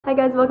Hi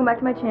guys, welcome back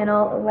to my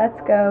channel.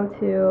 Let's go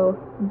to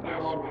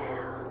Nashville.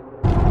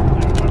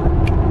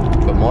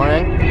 Good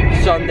morning.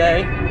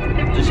 Sunday,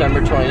 December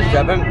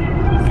 27th.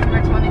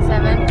 December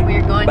 27th. We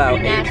are going About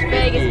to Nash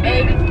Vegas,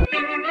 baby.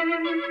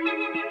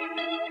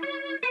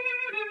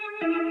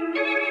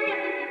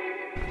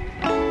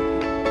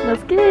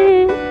 Let's get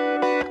it.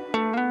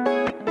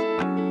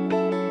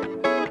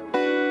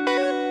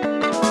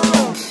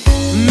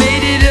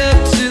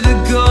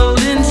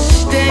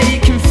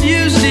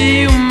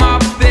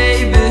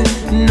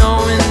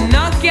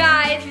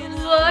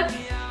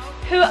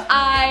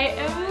 I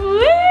am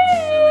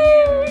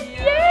with.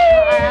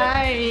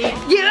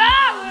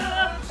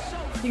 Yeah!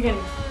 You can.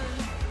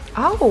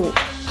 Oh!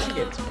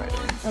 It's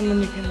better. And then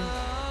you can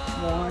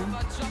warm.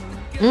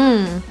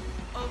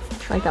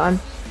 Like that one.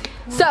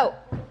 So,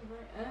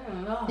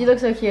 you look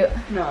so cute.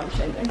 No, I'm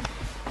shaving.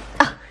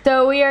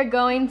 So, we are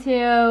going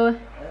to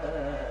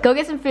go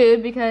get some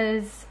food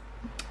because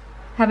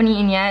I haven't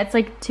eaten yet. It's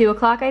like 2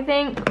 o'clock, I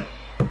think.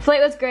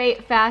 Flight was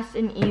great, fast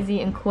and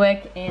easy and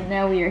quick, and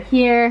now we are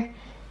here.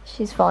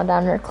 She's fallen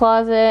down in her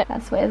closet.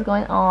 That's what is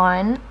going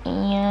on.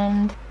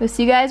 And we'll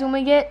see you guys when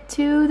we get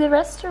to the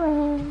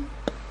restaurant.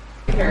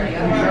 So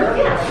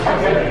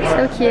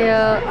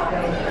cute.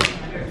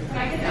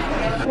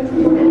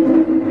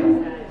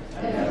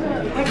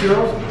 Hi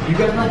girls, you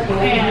guys not cold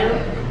here?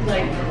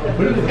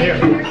 What is it there?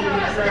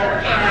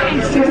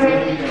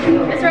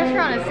 This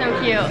restaurant is so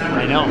cute.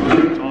 I know.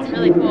 It's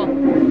really cool.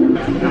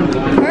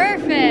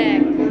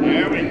 Perfect.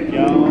 There we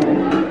go.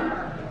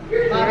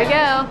 Here we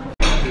go.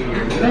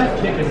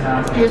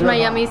 Here's my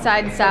yummy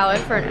side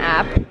salad for an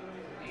app.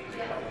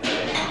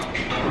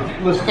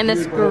 And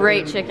this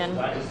great chicken.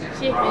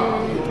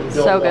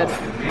 So good.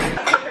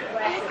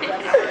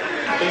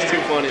 It's too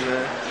funny,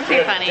 man.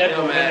 Too funny.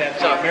 Oh, man.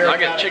 So, I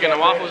get chicken and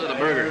waffles or the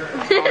burger?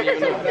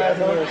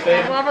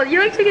 Waffle. You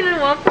like chicken and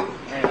waffles?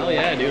 Hell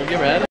yeah, dude. Have you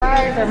ever had it?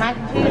 Fries or mac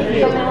and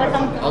cheese, something with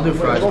them? I'll do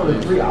fries,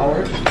 please. 3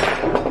 hours.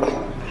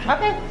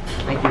 Okay.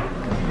 Thank you.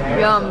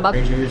 Yum.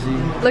 Jersey.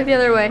 Look the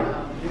other way.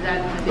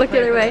 Look the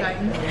other way.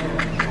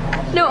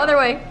 No, other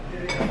way.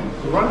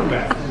 Running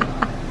back.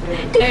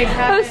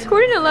 I was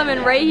squirting a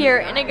lemon right here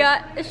and it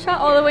got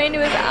shot all the way into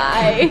his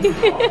eye.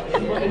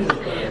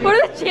 What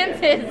are the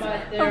chances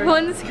of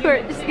one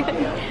squirt just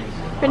getting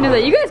into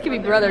that? You guys could be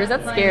brothers,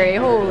 that's scary.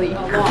 Holy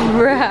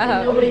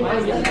crap.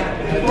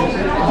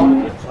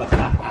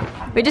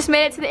 We just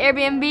made it to the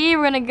Airbnb.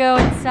 We're gonna go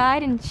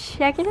inside and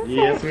check it out.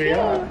 Yes, we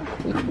are.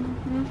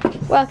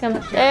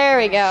 Welcome. There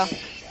we go.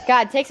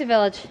 God, takes a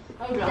village.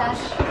 Oh gosh.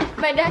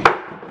 My dad.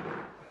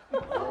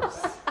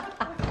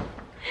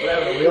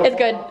 It's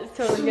good. It's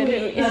totally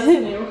good.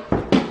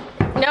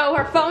 No,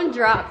 her phone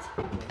dropped.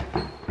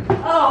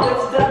 Oh,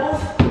 it's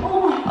doubles.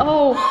 Oh my.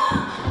 Oh,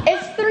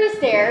 it's 3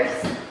 stairs.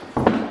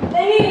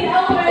 They need an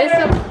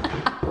elevator.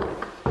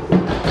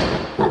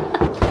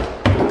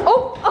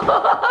 Oh,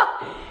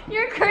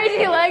 your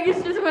crazy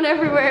legs just went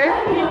everywhere.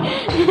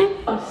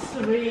 Oh,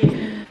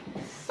 sweet.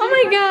 Oh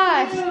my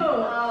gosh.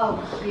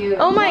 Oh, cute.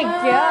 Oh my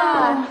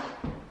god.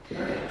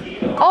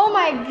 Oh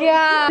my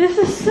god. This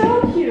is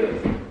so cute.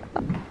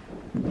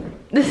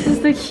 This is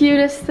the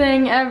cutest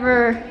thing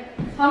ever.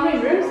 How many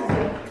rooms is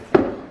it?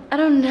 I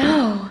don't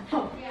know.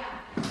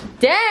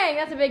 Dang,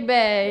 that's a big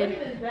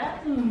bed.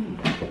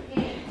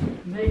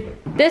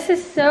 This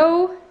is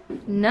so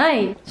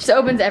nice. Just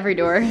opens every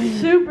door.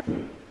 Super.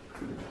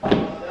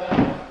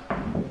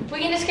 We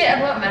can just get a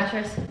blow-up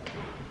mattress.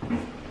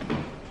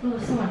 Oh,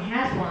 someone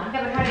has one.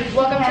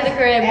 Welcome to the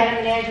crib. Adam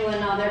and Angela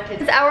and all their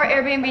kids. Our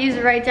Airbnb is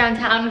right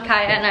downtown.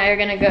 Kaya and I are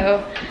gonna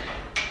go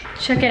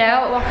check it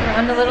out, walk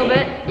around a little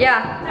bit.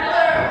 Yeah.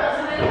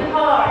 In the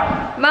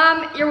car.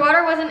 Mom, your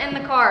water wasn't in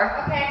the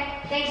car. Okay,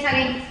 thanks,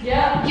 honey.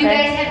 Yeah. Do you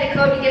guys have the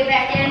code to get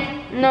back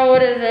in? No,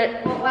 what is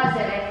it? What was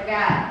it? I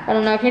forgot. I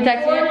don't know. Can you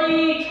text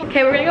me?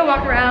 Okay, we're gonna go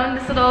walk around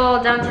this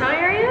little downtown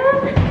area.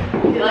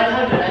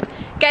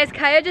 Guys,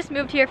 Kaya just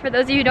moved here. For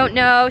those of you who don't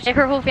know,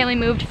 her whole family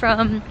moved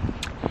from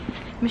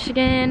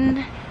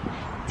Michigan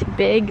to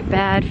big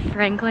bad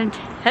Franklin,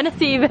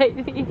 Tennessee,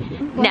 baby.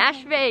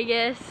 Nash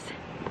Vegas.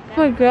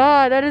 Oh my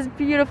god, that is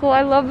beautiful.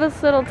 I love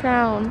this little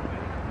town.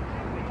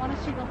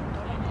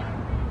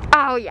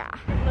 Oh yeah.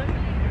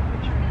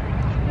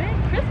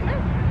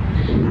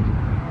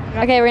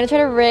 Okay, we're gonna try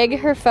to rig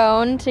her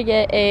phone to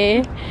get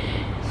a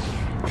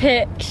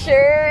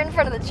picture in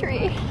front of the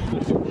tree.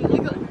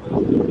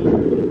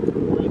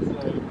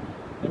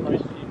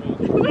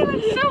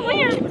 It's so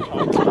weird.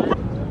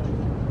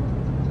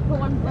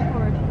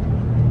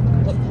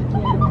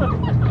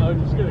 I'm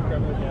just gonna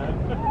come again.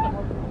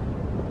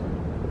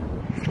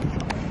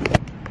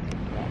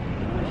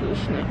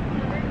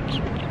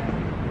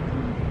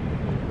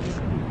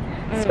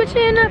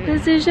 Switching up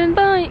position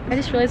by. I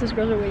just realized those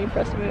girls are waiting for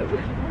us to move.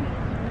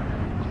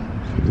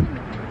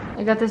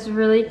 I got this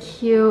really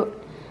cute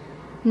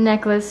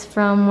necklace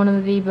from one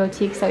of the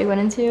boutiques that we went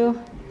into.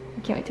 I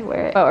can't wait to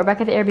wear it. Oh, we're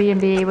back at the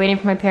Airbnb waiting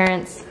for my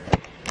parents.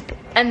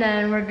 And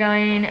then we're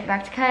going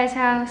back to Kaya's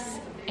house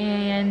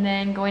and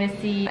then going to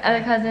see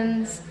other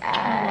cousins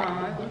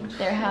at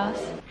their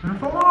house.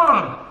 Come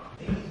on!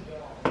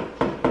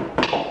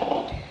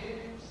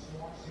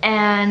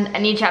 And I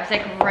need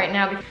chapstick right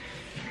now because I'm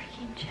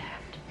freaking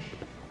chapped.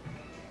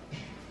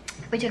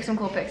 We took some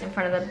cool pics in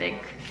front of the big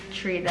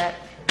tree that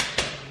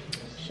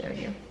showed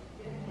you.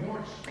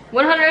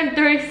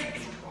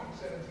 136.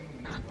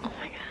 Oh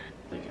my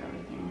god.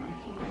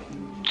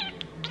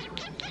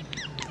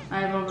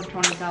 I have over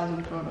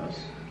 20,000 photos.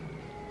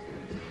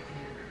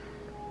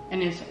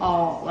 And it's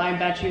all, I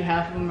bet you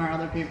half of them are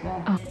other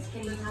people. Oh.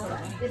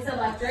 It's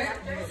electric,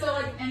 so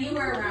like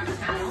anywhere around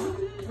town,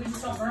 we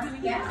just don't burn any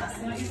gas.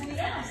 We don't use any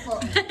gas.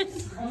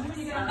 Only when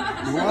you get on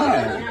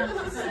Why?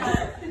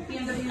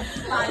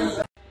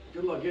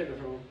 Good luck getting it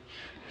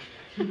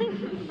from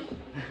him.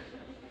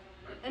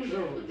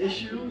 No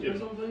issues or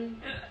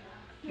something?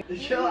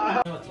 Chill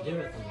out.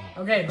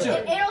 Okay, but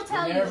it'll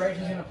tell you.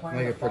 Rachel's gonna plan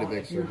Make a the pretty phone.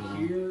 big If you circle.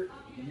 hear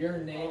your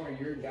name or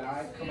your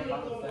guy come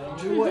up on the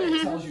thing, Do what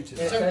it tells you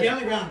to. so get on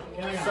the ground.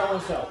 So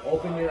and so,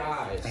 open your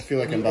eyes. I feel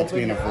like When I'm you about to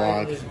be in a open your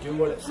eyes, vlog. Just do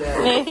what it says.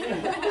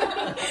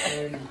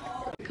 And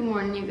Good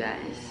morning, you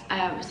guys.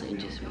 I obviously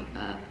just woke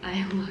up.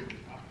 I look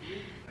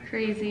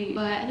crazy,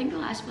 but I think the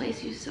last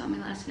place you saw me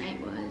last night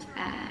was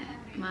at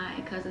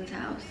my cousin's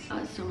house. It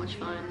was so much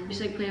fun. We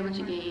just like played a bunch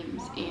of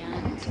games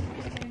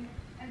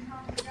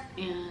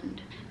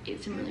and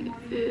ate some really good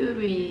food.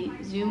 We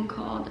Zoom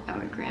called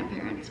our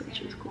grandparents, which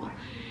was cool.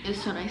 It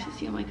was so nice to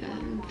see all my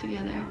cousins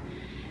together.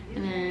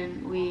 And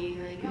then we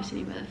were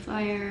sitting by the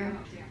fire,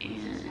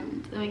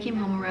 and then we came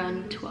home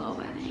around 12,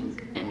 I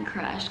think, and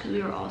crashed because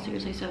we were all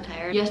seriously so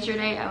tired.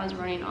 Yesterday, I was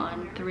running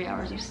on 3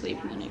 hours of sleep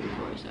from the night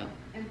before, so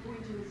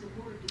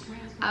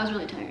I was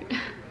really tired.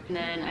 And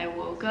then I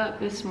woke up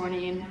this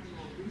morning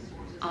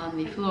on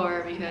the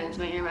floor because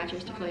my air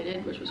mattress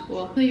deflated, which was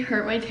cool. It really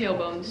hurt my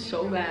tailbone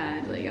so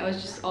bad. Like I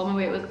was just, all my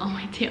weight was on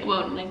my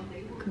tailbone and I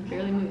could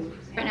barely move.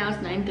 Right now it's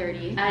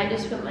 9:30. I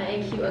just put my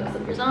Q1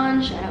 slippers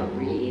on, shout out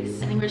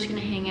Reese. I think we're just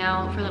gonna hang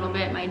out for a little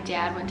bit. My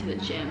dad went to the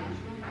gym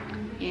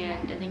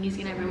and I think he's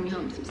gonna bring me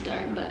home some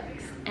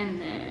Starbucks.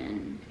 And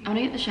then I'm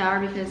gonna get in the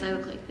shower because I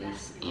look like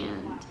this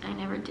and I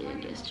never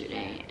did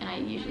yesterday. And I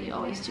usually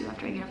always do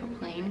after I get off a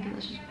plane because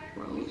it's just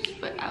gross.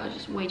 But I was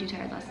just way too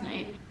tired last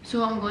night.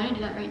 So I'm going to do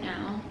that right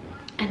now.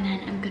 And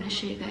then I'm gonna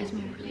show you guys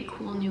my really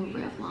cool new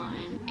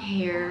Revlon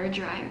hair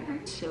dryer.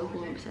 It's so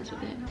cool, I'm obsessed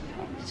with it.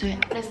 So yeah,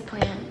 that's the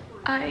plan.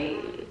 I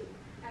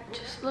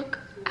just look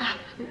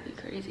absolutely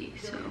crazy,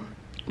 so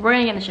we're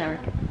gonna get in the shower.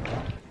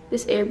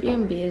 This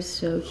Airbnb is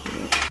so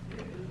cute.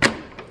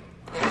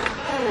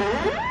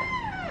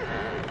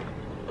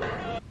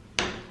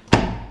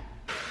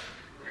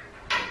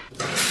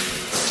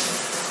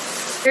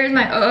 Here's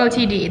my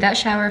OOTD. That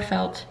shower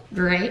felt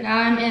great. Now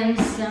I'm in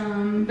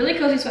some really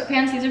cozy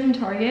sweatpants. These are from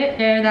Target.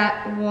 They're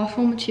that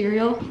waffle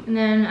material. And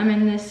then I'm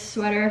in this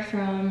sweater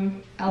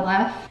from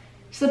LF.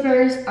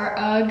 Slippers are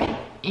UGG,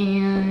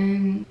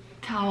 and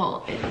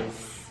towel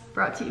is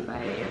brought to you by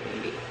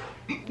Airbnb.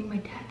 I think my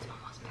dad's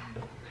almost back.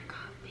 Oh my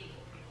god, me.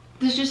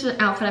 This is just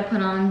an outfit I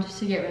put on just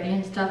to get ready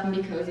and stuff and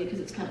be cozy because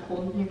it's kind of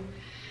cold in here.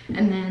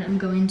 And then I'm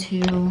going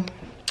to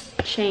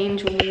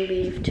change when we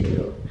leave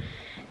to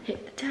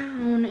hit the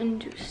town and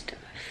do stuff.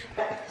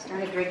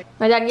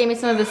 My dad gave me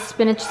some of his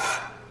spinach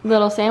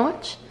little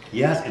sandwich.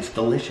 Yes, it's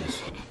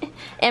delicious.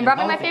 And brought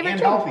me my favorite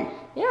drink. Healthy.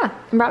 Yeah,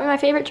 and brought me my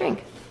favorite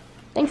drink.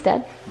 Thanks,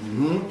 Dad.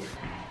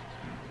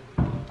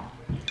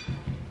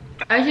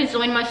 I usually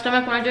join my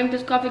stomach when I drink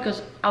this coffee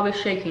because I'll be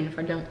shaking if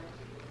I don't.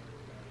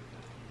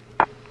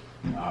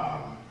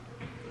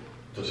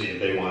 To see if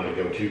they wanted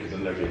to go too, because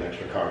then there'd be an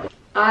extra car.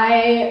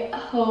 I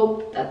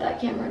hope that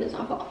that camera does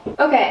not fall.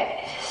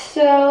 Okay,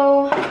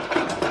 so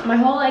my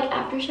whole like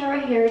after shower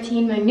hair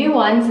routine, my new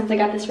one since I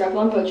got this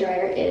Revlon blow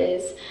dryer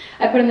is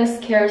I put in this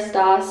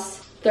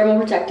Kerastase thermal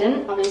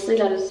protectant. Obviously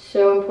that is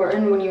so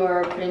important when you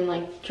are putting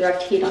like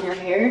direct heat on your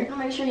hair.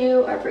 Make sure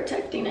you are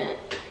protecting it.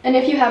 And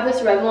if you have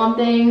this Revlon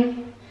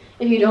thing,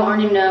 if you don't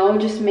already know,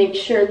 just make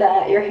sure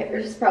that your hair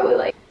is probably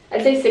like,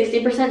 I'd say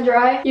 60%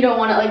 dry. You don't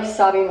want it like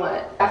sopping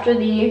wet. After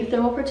the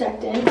thermal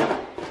protectant,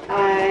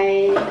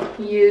 I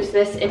use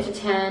this It's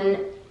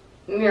 10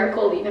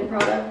 Miracle Leave-In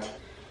product.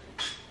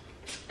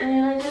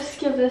 And I just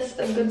give this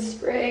a good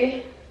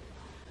spray.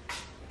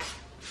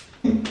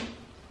 And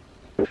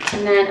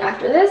then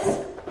after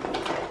this,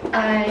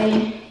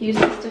 I use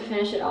this to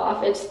finish it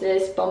off. It's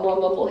this Bumble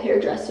and Bumble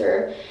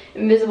hairdresser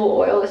invisible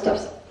oil. This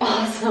stuff's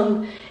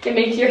awesome. It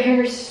makes your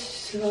hair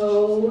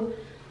so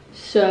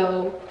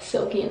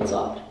silky and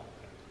soft.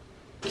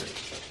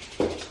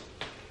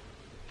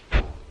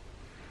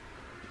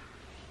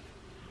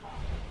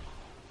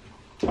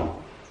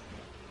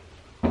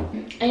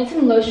 I need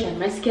some lotion.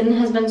 My skin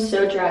has been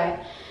so dry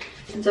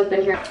since I've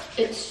been here.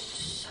 It's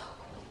so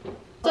cool.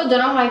 Also, don't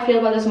know how I feel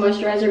about this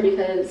moisturizer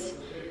because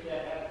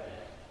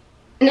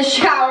in the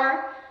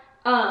shower,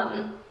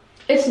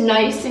 it's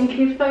nice and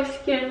keeps my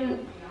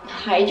skin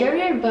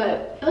hydrated,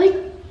 but it like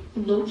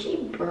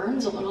low-key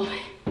burns a little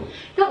bit.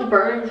 Not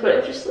burns, but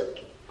it just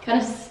like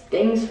kind of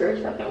stings for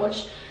a second,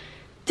 which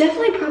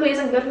definitely probably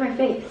isn't good for my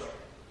face.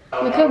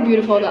 Look how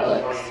beautiful that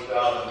looks.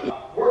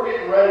 We're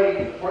getting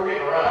ready. We're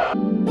getting ready.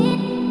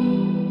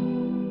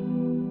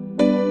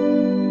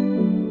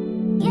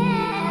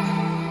 Yeah.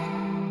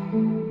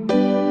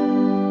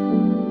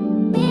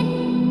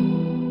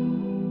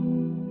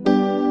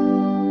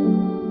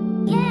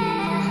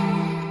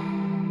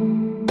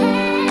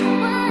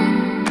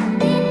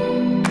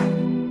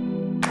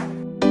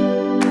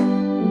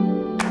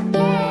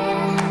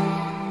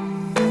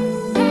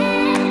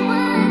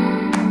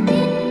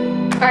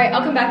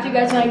 Alright, I'll come back to you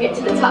guys when I get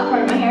to the top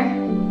part of my hair.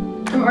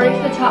 I'm already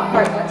to the top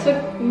part. That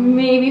took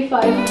maybe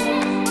 5 minutes.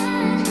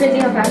 It's crazy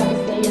how fast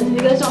this thing is. If you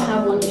guys don't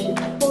have one, you should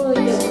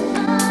totally get one.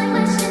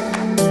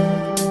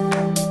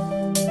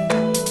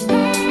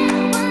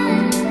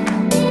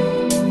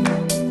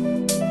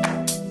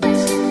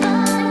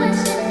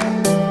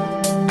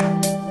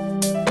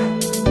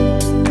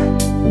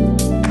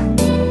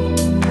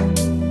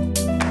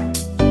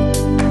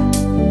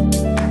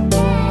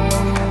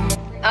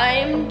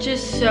 I'm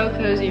just so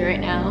cozy right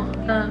now.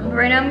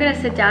 Right now I'm gonna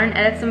sit down and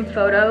edit some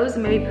photos,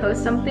 maybe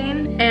post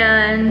something.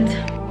 And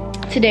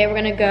today we're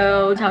gonna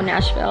go to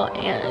Nashville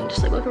and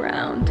just like look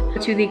around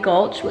to the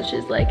Gulch, which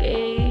is like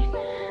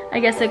I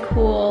guess a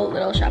cool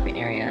little shopping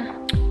area.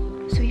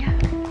 So yeah,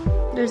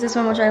 there's this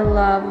one which I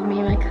love, me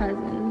and my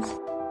cousins.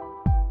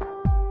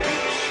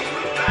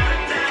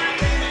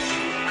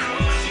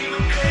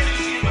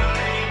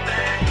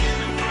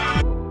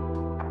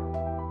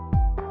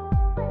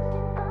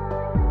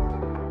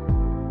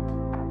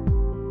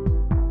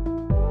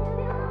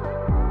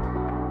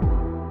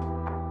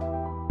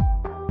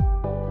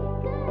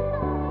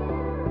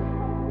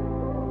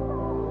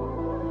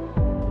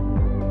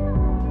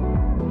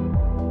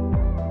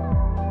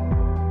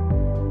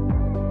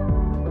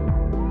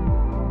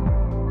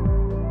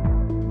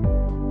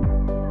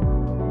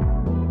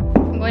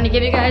 I'm going to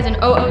give you guys an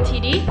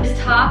OOTD. This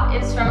top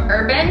is from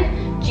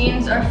Urban,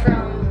 jeans are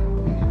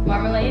from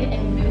Marmalade,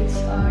 and boots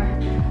are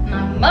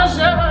my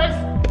muscles.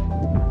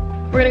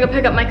 We're gonna go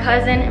pick up my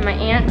cousin and my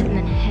aunt and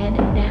then head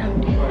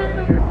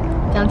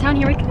downtown. Downtown,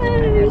 here we go.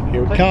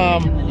 Here we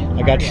come.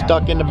 I got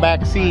stuck in the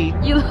back seat.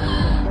 You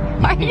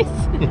are you?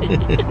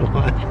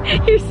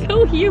 You're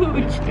so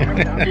huge.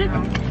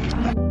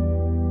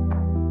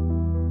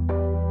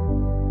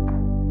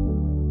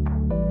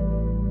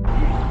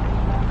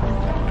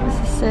 This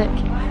is sick.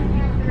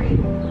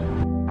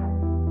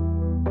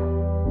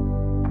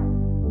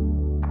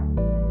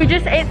 We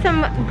just ate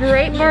some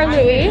great Bar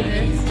Louie.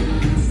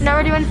 Now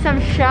we're doing some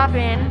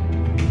shopping.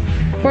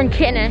 We're in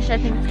Kitnish, I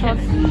think it's called.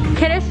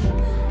 Kittish?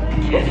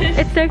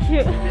 It's so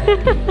cute.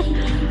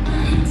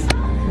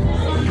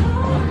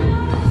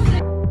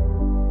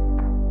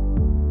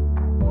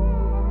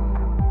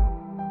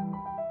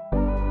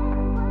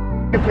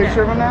 A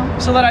picture of him now?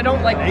 So that I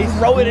don't like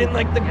throw it in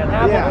like the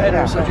gravel pit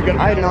or something.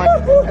 I know.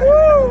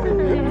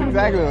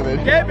 Exactly what it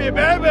is. Get me,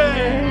 baby!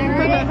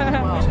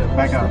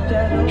 Back up.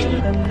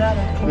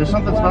 There's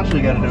something special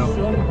you gotta do,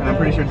 and I'm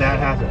pretty sure Dad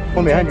has it.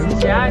 One behind you.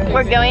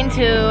 We're going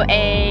to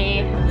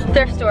a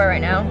thrift store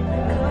right now.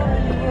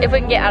 If we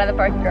can get out of the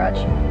parking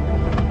garage.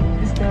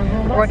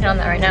 We're working on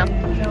that right now.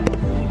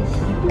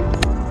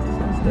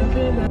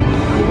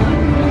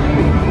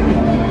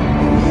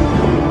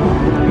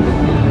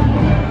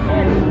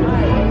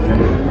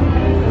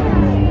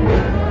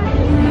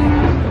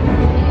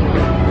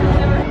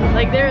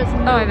 Like there's,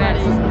 oh my god.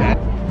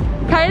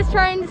 Kaya's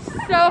trying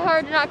so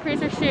hard to not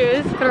crease her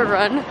shoes. Gonna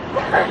run.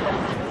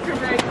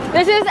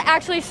 This is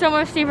actually so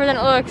much steeper than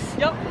it looks.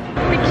 Yep.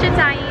 Picture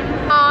time.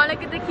 Oh,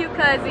 look at the cute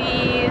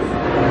cuzzies.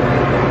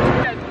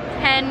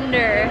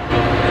 Tender.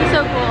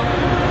 So cool.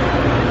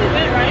 Is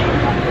it right?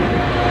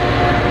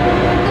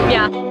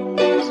 Yeah.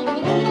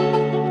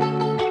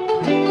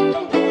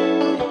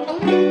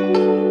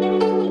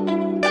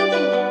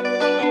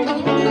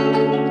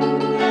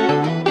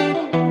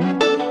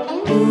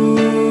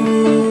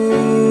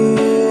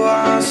 Ooh,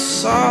 I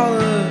saw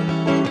her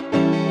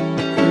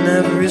in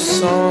every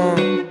song,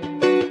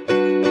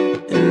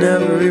 in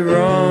every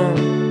wrong.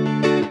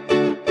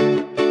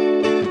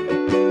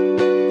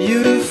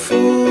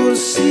 Beautiful to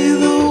see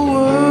the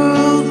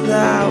world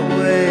that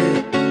way.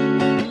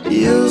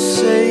 You'll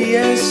say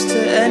yes to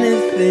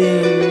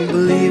anything,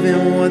 believe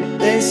in what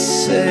they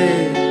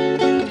say.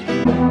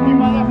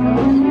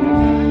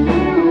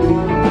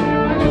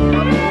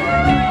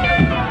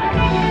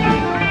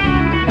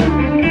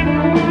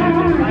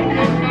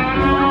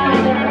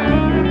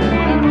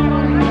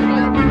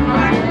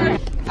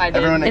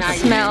 Everyone It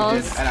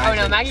smells Oh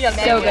no, Maggie does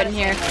so good in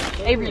here.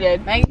 Avery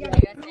did. Maggie got a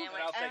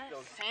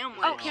sandwich.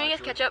 Oh, can I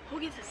get ketchup? Who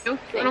gets this? I don't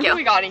think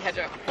we got any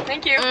ketchup.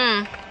 Thank you.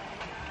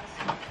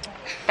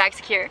 Bag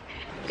secure.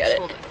 Got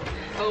it.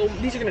 Oh,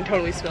 these are gonna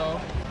totally spill.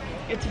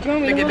 It's Look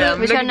at them.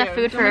 We got enough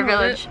food for a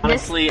village.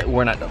 Honestly,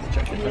 we're not double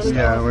checking this.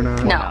 Yeah, we're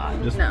not. No.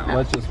 Just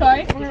let's just.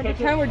 Sorry?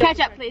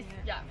 Ketchup, please.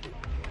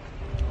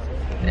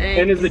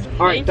 And is it?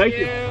 All right, thank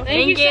you.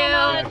 Thank you so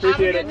much.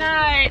 Appreciate Have a good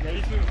night.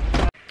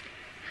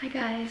 Hi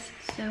guys,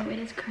 so it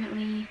is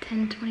currently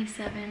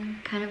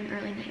 10:27, kind of an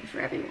early night for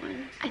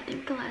everyone. I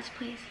think the last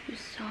place you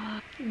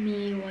saw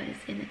me was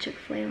in the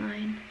Chick-fil-A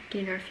line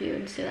getting our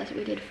food, so that's what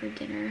we did for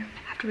dinner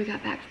after we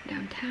got back from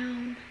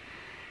downtown.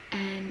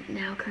 And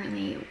now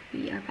currently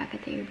we are back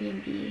at the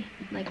Airbnb,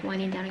 like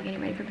winding down and getting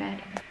ready for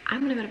bed.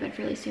 I'm gonna go to bed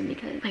fairly soon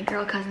because my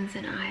girl cousins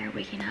and I are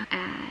waking up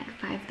at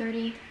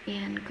 5:30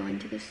 and going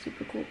to this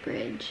super cool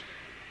bridge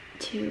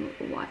to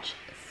watch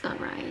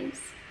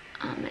sunrise.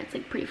 It's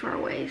like pretty far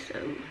away,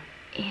 so,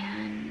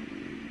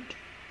 and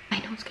I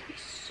know it's gonna be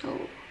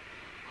so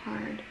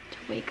hard to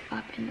wake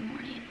up in the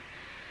morning.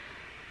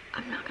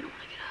 I'm not gonna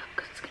wanna get up.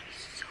 because it's gonna be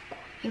so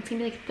cold. It's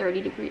gonna be like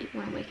 30 degrees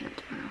when I'm waking up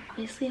tomorrow.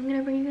 Obviously, I'm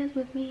gonna bring you guys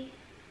with me.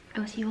 I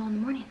will see you all in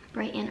the morning,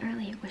 bright and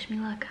early. Wish me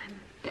luck.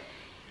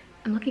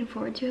 I'm looking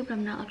forward to it, but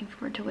I'm not looking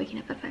forward to waking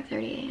up at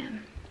 5:30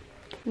 a.m.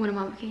 when I'm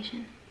on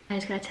vacation. I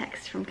just got a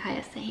text from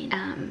Kaya saying,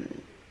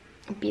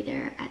 be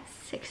there at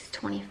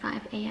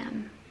 6:25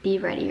 a.m. Be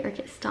ready or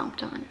get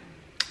stomped on.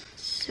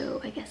 So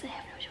I guess I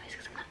have no choice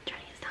because I'm not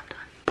trying to get stomped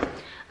on.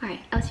 All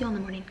right, I'll see you all in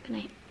the morning. Good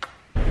night.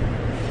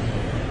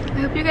 I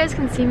hope you guys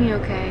can see me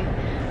okay.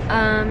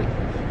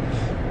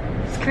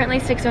 It's currently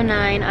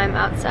 6:09. I'm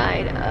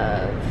outside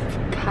of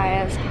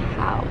Kaya's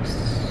house,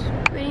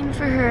 waiting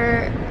for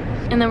her.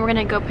 And then we're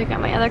gonna go pick up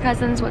my other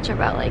cousins, which are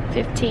about like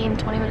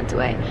 15-20 minutes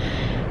away,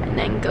 and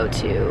then go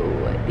to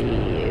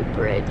the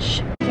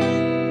bridge.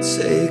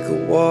 Take a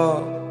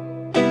walk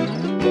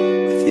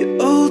with your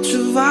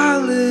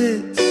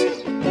ultraviolets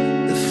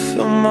that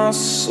fill my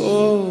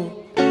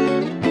soul.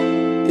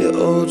 Your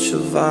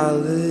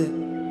ultraviolet.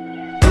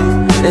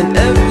 And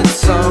every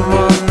time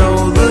I know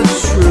the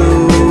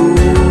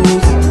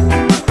truth,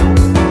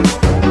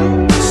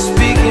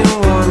 speaking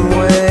one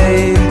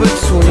way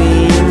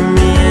between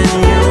me and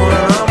you,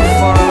 and I'm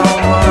far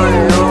on my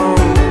own.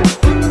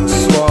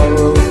 So I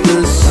wrote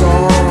this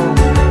song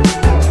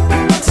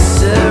to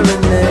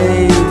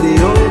serenade the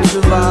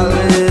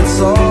ultraviolets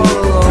all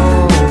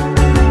alone.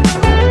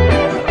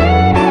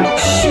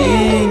 She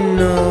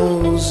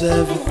knows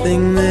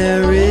everything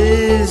there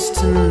is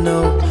to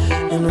know,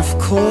 and of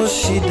course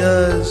she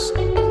does.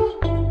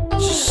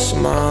 Just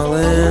smile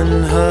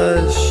and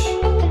hush,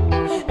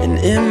 and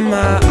in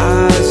my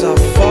eyes I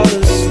fall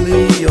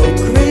asleep. Your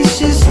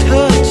gracious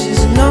touch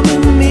is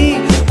numbing me.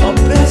 My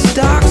best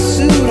dark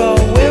suit I'll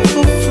wear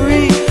for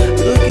free,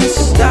 looking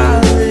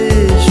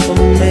stylish for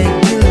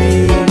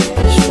make-believe,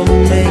 for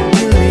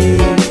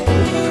make-believe.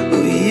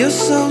 Oh, you're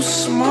so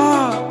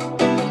smart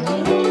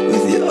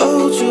with your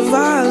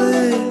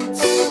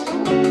ultraviolets,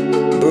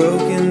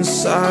 broken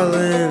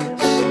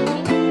silence,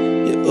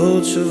 your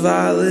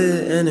ultraviolet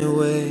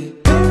anyway.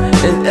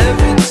 And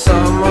every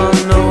time I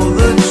know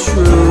the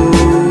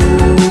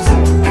truth,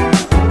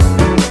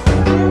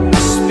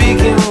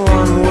 speaking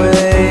one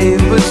way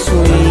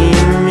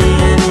between me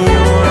and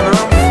you, and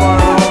I'm far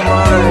on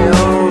my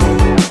own.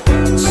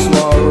 So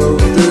I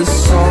wrote this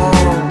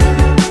song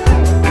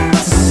to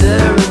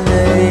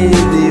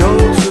serenade the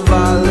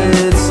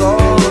ultraviolets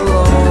all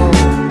alone.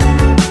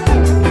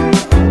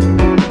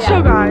 So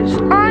guys,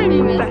 I'm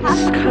the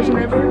best cousin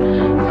ever.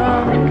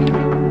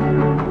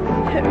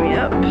 Hit me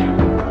up.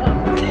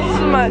 This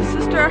is my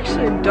sister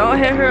actually. Don't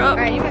hit her up.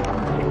 Alright, you can.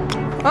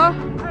 Oh.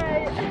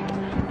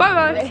 Bye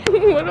bye.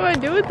 What do I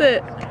do with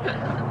it?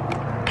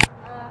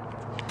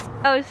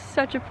 That was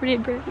such a pretty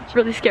bridge. It's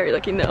really scary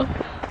looking though.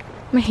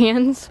 My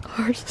hands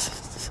are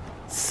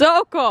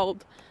so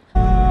cold.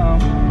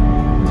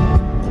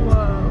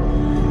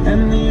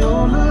 And the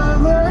old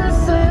lovers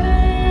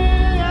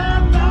say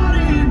I thought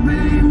it'd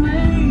be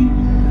me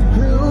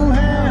who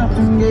helped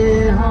him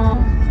get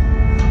home.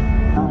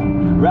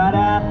 Right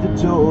at the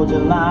Georgia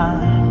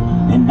line,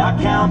 and I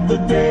count the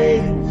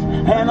days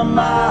and the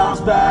miles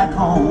back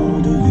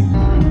home to you.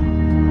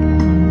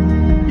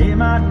 It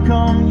might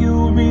come,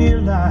 you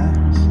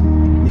realize.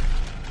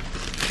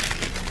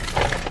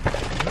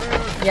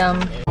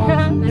 Yum. I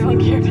don't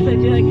care because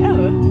I'd be like,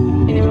 oh, I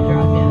never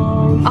drop yet.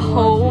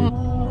 Oh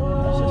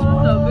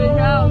So big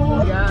house.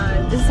 Oh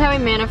God. This is how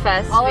we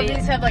manifest. All of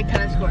these have like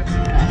tennis courts.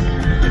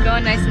 We go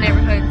in nice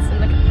neighborhoods and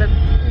look at the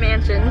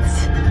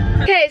mansions.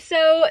 Okay,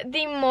 so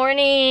the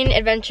morning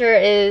adventure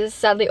is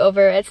sadly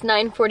over. It's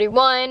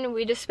 9:41.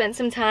 We just spent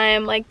some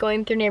time like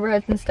going through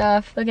neighborhoods and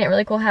stuff, looking at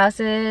really cool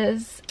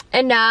houses.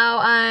 And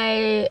now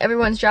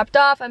everyone's dropped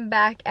off. I'm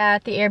back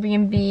at the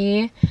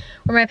Airbnb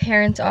where my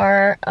parents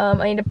are.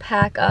 I need to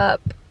pack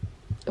up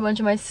a bunch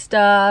of my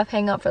stuff,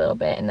 hang out for a little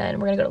bit, and then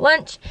we're gonna go to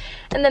lunch.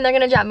 And then they're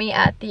gonna drop me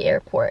at the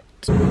airport.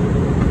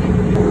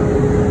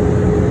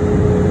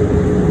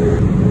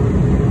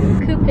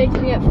 Coop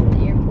picked me up from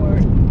the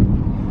airport.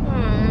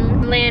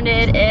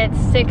 Landed at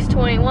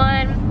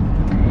 6:21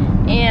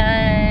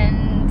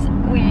 and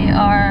we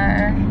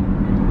are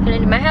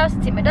heading to my house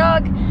to see my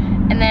dog,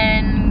 and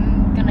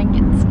then gonna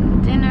get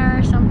some dinner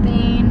or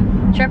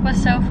something. Trip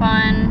was so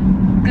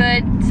fun.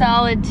 Good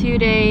solid 2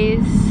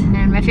 days,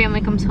 and my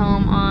family comes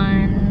home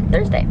on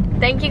Thursday.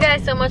 Thank you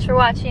guys so much for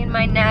watching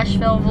my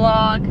Nashville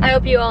vlog. I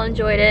hope you all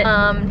enjoyed it.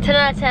 10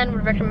 out of 10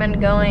 would recommend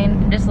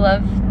going. Just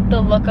love the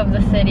look of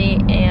the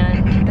city,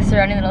 and the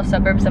surrounding little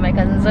suburbs that my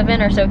cousins live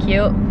in are so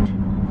cute.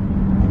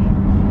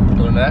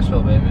 Go to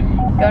Nashville, baby.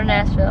 Go to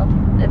Nashville.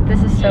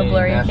 This is so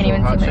blurry, you can't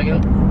even see my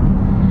feet.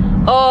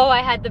 Oh,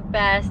 I had the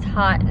best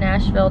hot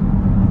Nashville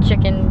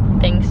chicken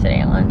things today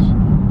at lunch.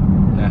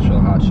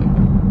 Nashville hot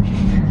chicken.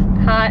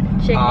 Hot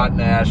chicken. Hot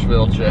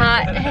Nashville chicken.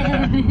 Hot.